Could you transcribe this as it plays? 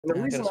And the I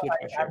gotta reason switch my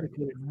I share.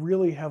 advocated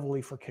really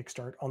heavily for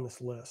Kickstart on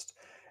this list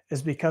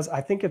is because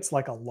I think it's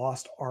like a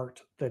lost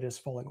art that is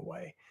falling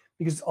away.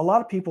 Because a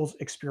lot of people's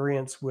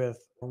experience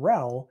with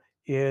RHEL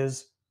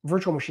is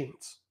virtual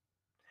machines.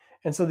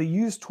 And so they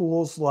use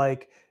tools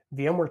like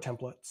VMware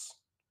templates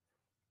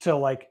to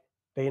like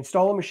they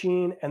install a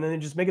machine and then they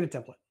just make it a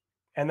template.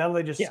 And then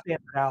they just Yeah.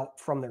 stamp it out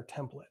from their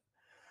template.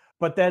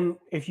 But then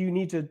if you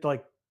need to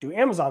like do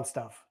Amazon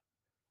stuff,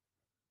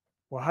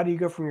 well, how do you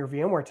go from your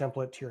VMware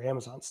template to your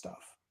Amazon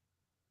stuff?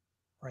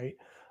 Right.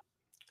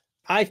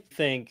 I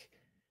think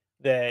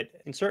that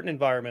in certain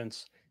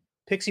environments,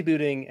 pixie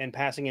booting and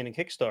passing in a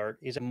kickstart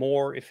is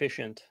more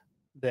efficient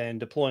than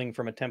deploying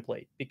from a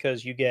template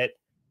because you get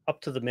up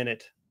to the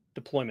minute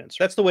deployments.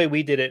 That's the way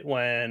we did it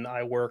when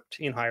I worked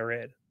in higher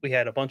ed. We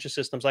had a bunch of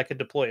systems. I could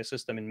deploy a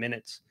system in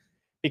minutes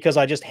because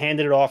I just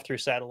handed it off through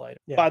satellite.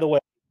 Yeah. By the way,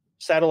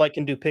 satellite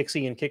can do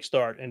pixie and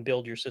kickstart and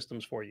build your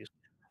systems for you. The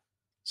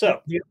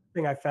So, the other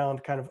thing I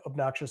found kind of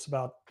obnoxious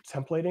about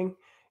templating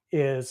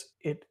is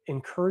it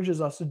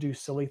encourages us to do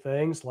silly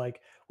things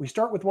like we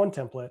start with one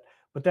template,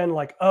 but then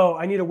like, oh,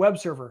 I need a web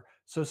server.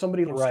 So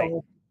somebody right.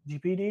 installs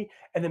GPD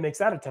and then makes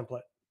that a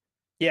template.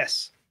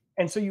 Yes.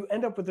 And so you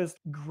end up with this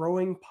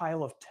growing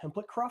pile of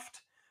template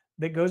cruft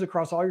that goes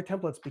across all your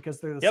templates because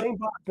they're the Yep. same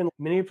box been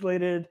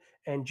manipulated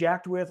and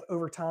jacked with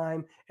over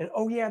time. And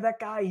oh yeah, that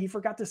guy, he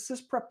forgot to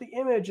sysprep the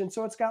image. And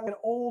so it's got an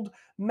old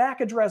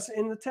MAC address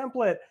in the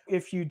template.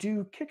 If you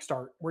do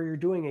Kickstart, where you're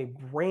doing a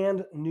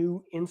brand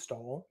new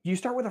install, you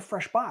start with a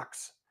fresh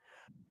box.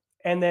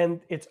 And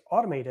then it's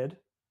automated,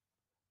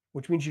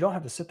 which means you don't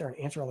have to sit there and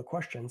answer all the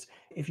questions.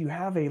 If you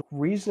have a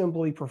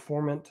reasonably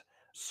performant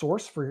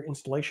source for your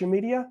installation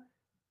media,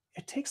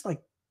 it takes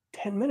like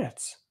 10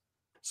 minutes.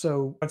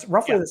 So it's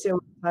roughly Yeah. the same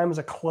time as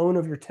a clone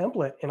of your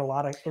template in a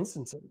lot of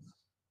instances.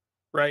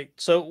 Right.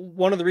 So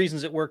one of the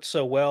reasons it worked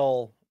so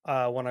well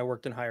when I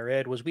worked in higher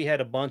ed was we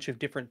had a bunch of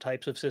different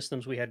types of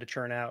systems we had to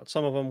churn out.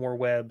 Some of them were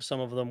web,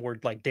 some of them were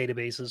like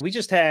databases. We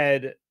just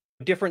had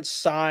different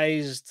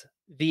sized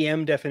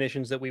VM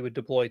definitions that we would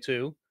deploy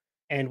to,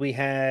 and we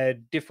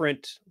had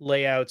different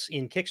layouts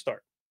in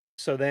Kickstart.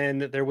 So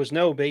then there was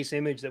no base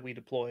image that we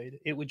deployed.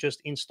 It would just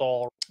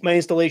install my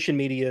installation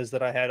medias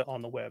that I had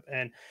on the web.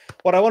 And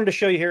what I wanted to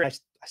show you here, I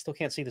still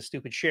can't see the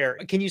stupid share.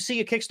 Can you see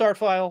a Kickstart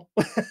file?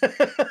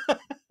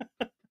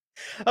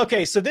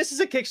 Okay, so this is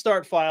a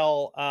Kickstart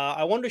file.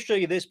 I wanted to show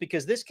you this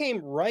because this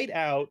came right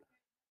out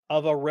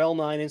of a RHEL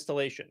 9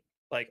 installation.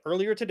 Like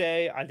earlier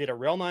today, I did a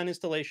RHEL 9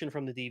 installation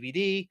from the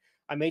DVD.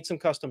 I made some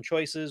custom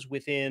choices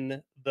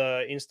within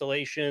the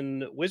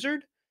installation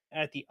wizard.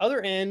 At the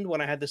other end,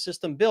 when I had the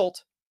system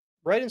built,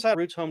 right inside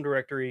root's home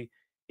directory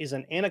is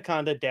an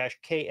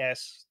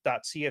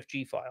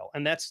anaconda-ks.cfg file.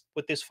 And that's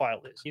what this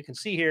file is. You can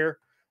see here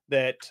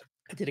that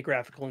I did a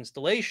graphical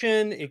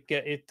installation.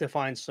 It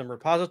defines some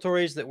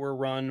repositories that were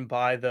run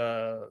by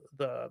the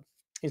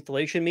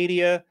installation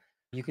media.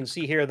 You can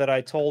see here that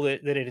I told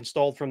it that it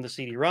installed from the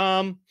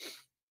CD-ROM,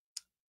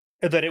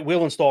 that it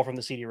will install from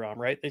the CD-ROM,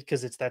 right?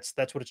 Because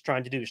that's what it's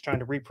trying to do. It's trying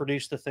to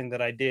reproduce the thing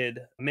that I did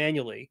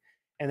manually.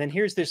 And then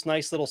here's this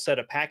nice little set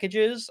of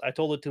packages. I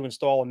told it to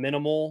install a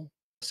minimal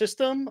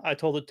system. I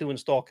told it to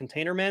install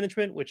container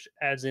management, which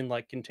adds in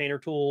like container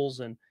tools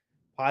and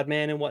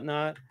Podman and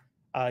whatnot.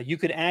 You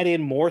could add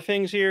in more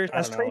things here.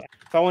 I don't know. S-Trace,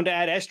 If I wanted to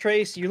add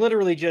strace, you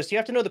literally just you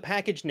have to know the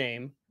package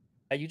name.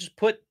 You just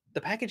put the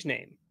package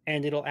name,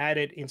 and it'll add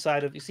it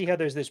inside of. You see how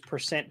there's this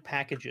percent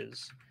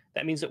packages.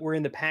 That means that we're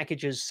in the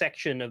packages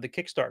section of the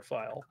Kickstart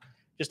file.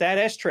 Just add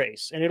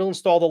strace, and it'll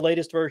install the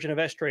latest version of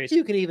strace.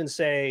 You can even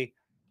say,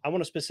 "I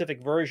want a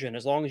specific version,"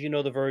 as long as you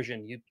know the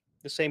version. You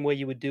the same way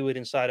you would do it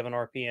inside of an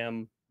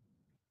RPM,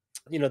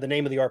 the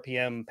name of the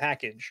RPM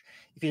package.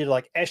 If you did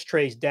like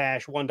strace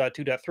dash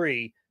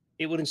 1.2.3,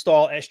 it would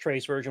install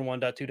strace version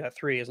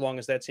 1.2.3 as long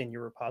as that's in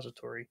your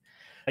repository.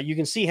 You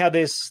can see how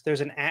there's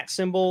an at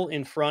symbol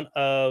in front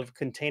of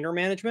container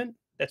management.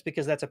 That's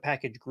because that's a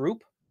package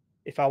group.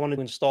 If I wanted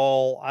to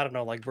install, I don't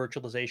know, like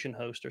virtualization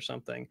host or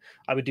something,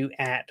 I would do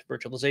at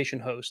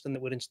virtualization host and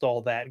it would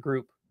install that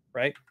group,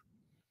 right?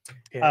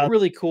 yeah,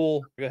 Really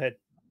cool. Go ahead.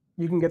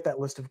 you can get that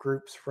list of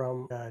groups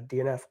from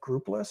DNF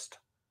group list.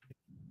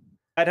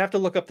 I'd have to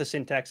look up the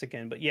syntax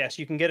again, but yes,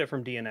 you can get it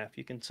from DNF.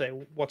 You can say,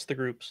 what's the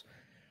groups?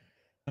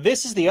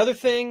 This is the other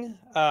thing.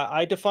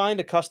 I defined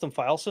a custom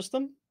file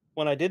system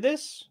when I did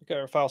this,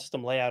 or file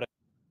system layout.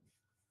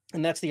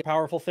 And that's the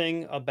powerful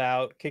thing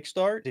about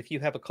Kickstart. If you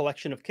have a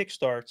collection of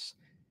Kickstarts,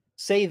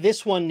 say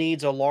this one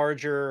needs a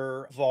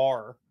larger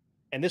var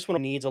and this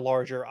one needs a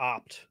larger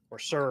opt or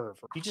serve.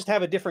 You just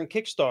have a different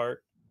Kickstart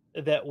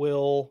that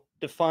will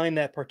define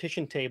that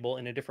partition table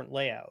in a different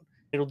layout.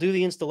 It'll do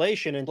the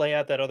installation and lay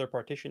out that other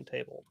partition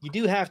table. You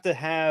do have to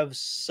have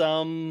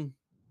some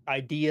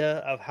idea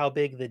of how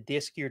big the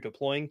disk you're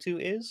deploying to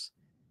is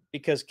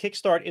because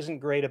Kickstart isn't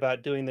great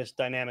about doing this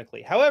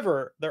dynamically.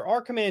 However, there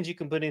are commands you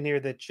can put in here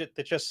that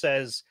just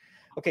says,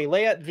 okay,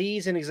 lay out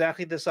these in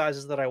exactly the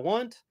sizes that I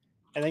want,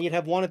 and then you'd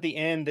have one at the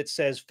end that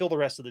says fill the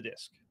rest of the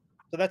disk.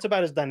 So that's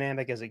about as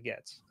dynamic as it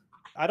gets.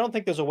 I don't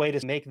think there's a way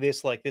to make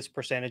this like this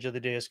percentage of the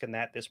disk and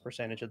that this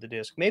percentage of the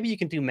disk. Maybe you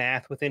can do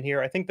math within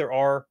here. I think there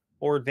are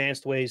more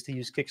advanced ways to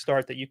use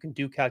Kickstart that you can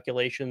do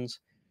calculations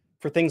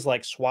for things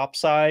like swap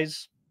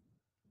size.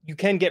 You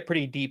can get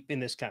pretty deep in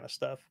this kind of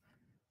stuff.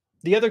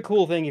 The other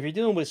cool thing, if you're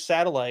dealing with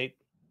satellite,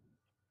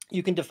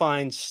 you can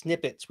define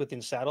snippets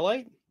within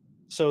satellite.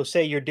 So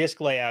say your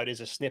disk layout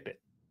is a snippet.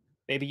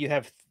 Maybe you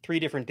have 3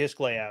 different disk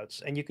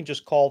layouts and you can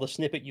just call the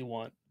snippet you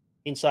want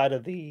inside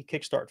of the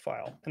Kickstart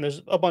file. And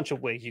there's a bunch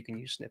of ways you can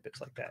use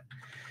snippets like that.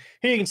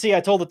 Here you can see I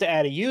told it to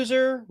add a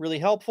user, really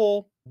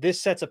helpful.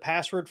 This sets a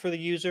password for the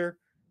user.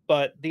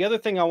 But the other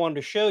thing I wanted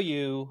to show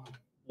you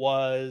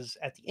was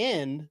at the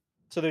end.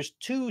 So there's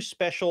 2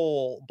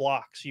 special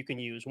blocks you can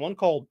use, one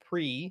called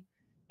pre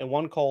and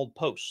one called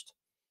post.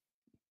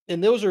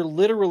 And those are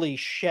literally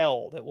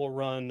shell that will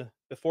run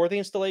before the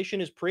installation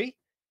is pre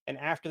and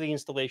after the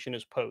installation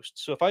is post.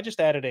 So if I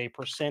just added a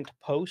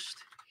 %post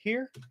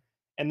here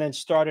and then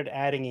started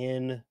adding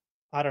in,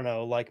 I don't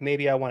know, like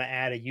maybe I want to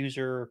add a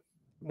user,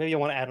 maybe I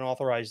want to add an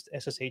authorized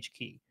SSH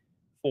key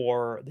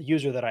for the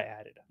user that I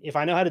added. If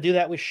I know how to do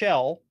that with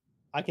shell,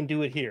 I can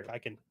do it here. I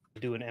can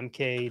do an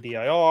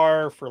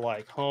mkdir for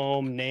like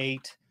home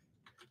nate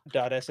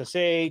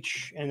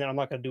 .ssh, and then I'm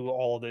not going to do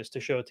all of this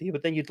to show it to you,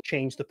 but then you'd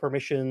change the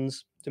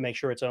permissions to make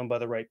sure it's owned by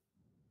the right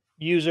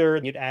user,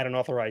 and you'd add an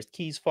authorized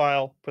keys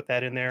file, put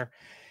that in there.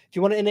 If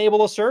you want to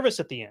enable a service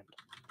at the end,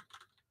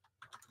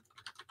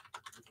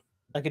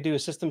 I could do a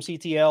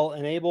systemctl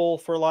enable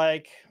for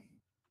like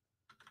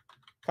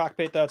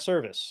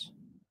cockpit.service.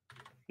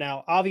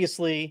 Now,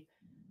 obviously,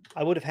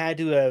 I would have had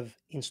to have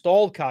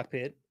installed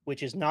Cockpit,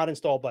 which is not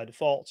installed by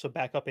default. So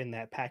back up in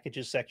that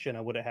packages section,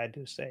 I would have had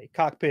to say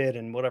Cockpit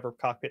and whatever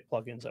Cockpit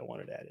plugins I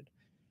wanted added.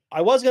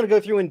 I was going to go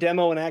through and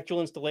demo an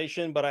actual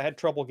installation, but I had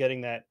trouble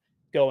getting that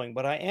going.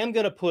 But I am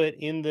going to put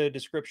in the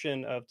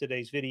description of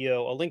today's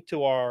video a link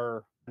to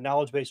our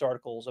knowledge base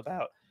articles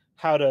about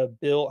how to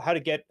build, how to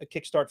get a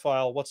Kickstart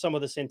file, what some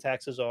of the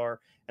syntaxes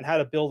are, and how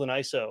to build an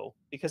ISO,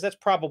 because that's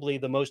probably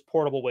the most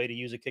portable way to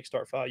use a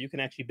Kickstart file. You can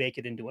actually bake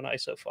it into an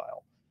ISO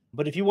file.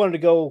 But if you wanted to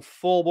go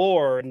full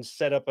bore and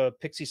set up a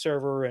Pixie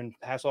server and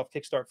pass off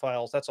Kickstart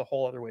files, that's a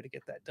whole other way to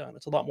get that done.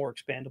 It's a lot more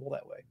expandable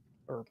that way,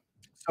 or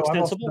So I've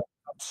also extensible.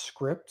 got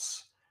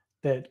scripts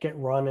that get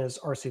run as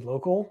RC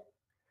local.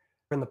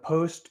 In the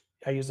post,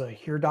 I use a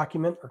here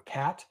document or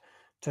cat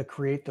to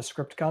create the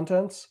script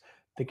contents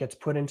that gets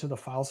put into the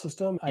file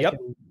system. I Yep.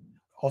 can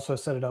also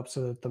set it up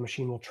so that the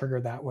machine will trigger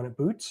that when it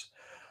boots.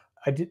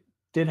 I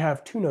did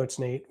have 2 notes,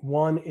 Nate.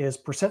 One is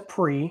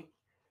 %pre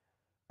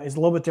is a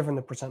little bit different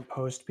than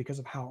 %post because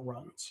of how it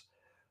runs.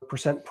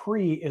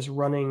 %pre is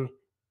running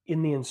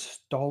in the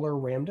installer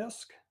RAM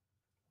disk,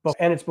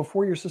 and it's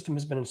before your system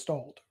has been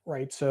installed,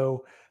 right?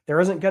 So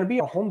there isn't going to be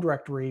a home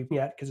directory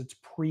yet because it's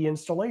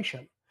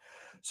pre-installation.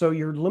 So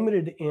you're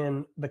limited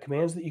in the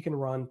commands that you can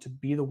run to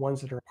be the ones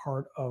that are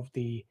part of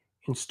the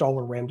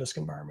installer RAM disk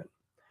environment.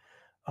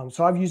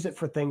 So I've used it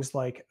for things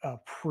like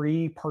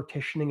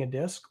pre-partitioning a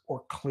disk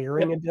or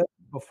clearing Yep. a disk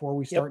before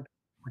we Yep. start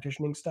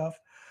partitioning stuff.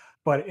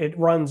 But it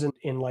runs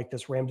in like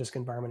this RAM disk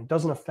environment. It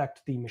doesn't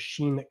affect the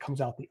machine that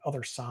comes out the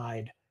other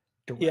side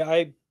Yeah.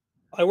 directly.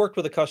 I worked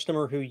with a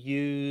customer who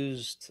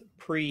used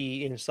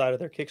pre inside of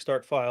their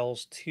Kickstart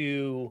files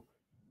to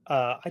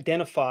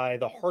identify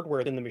the hardware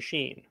in the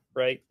machine,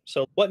 right?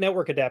 So what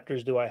network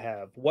adapters do I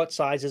have? What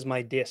size is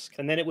my disk?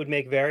 And then it would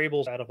make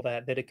variables out of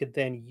that that it could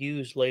then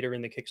use later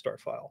in the Kickstart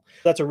file.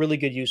 That's a really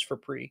good use for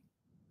pre.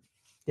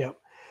 Yeah.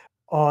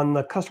 On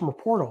the customer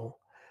portal,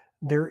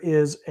 there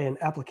is an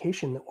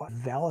application that will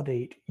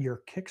validate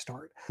your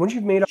Kickstart. Once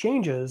you've made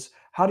changes,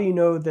 how do you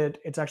know that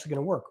it's actually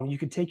going to work? You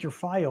could take your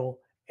file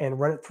and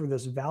run it through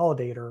this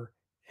validator,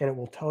 and it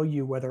will tell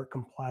you whether it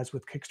complies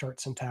with Kickstart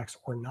syntax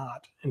or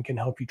not, and can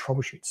help you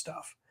troubleshoot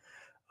stuff.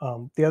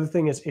 The other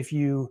thing is if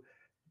you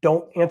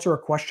don't answer a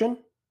question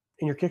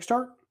in your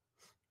Kickstart,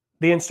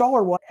 the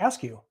installer will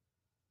ask you.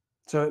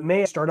 So it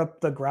may start up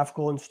the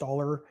graphical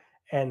installer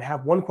and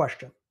have one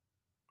question.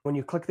 When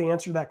you click the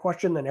answer to that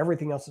question, then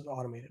everything else is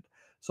automated.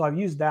 So I've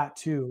used that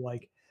too.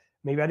 Like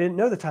maybe I didn't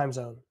know the time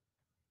zone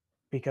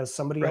because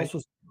somebody Right. else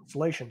was in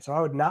installation. So I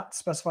would not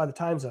specify the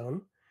time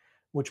zone,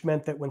 which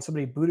meant that when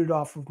somebody booted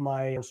off of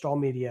my install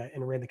media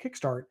and ran the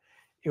Kickstart,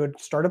 it would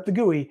start up the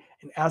GUI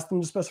and ask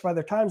them to specify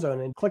their time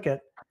zone and click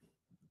it.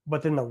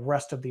 But then the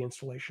rest of the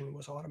installation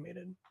was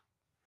automated.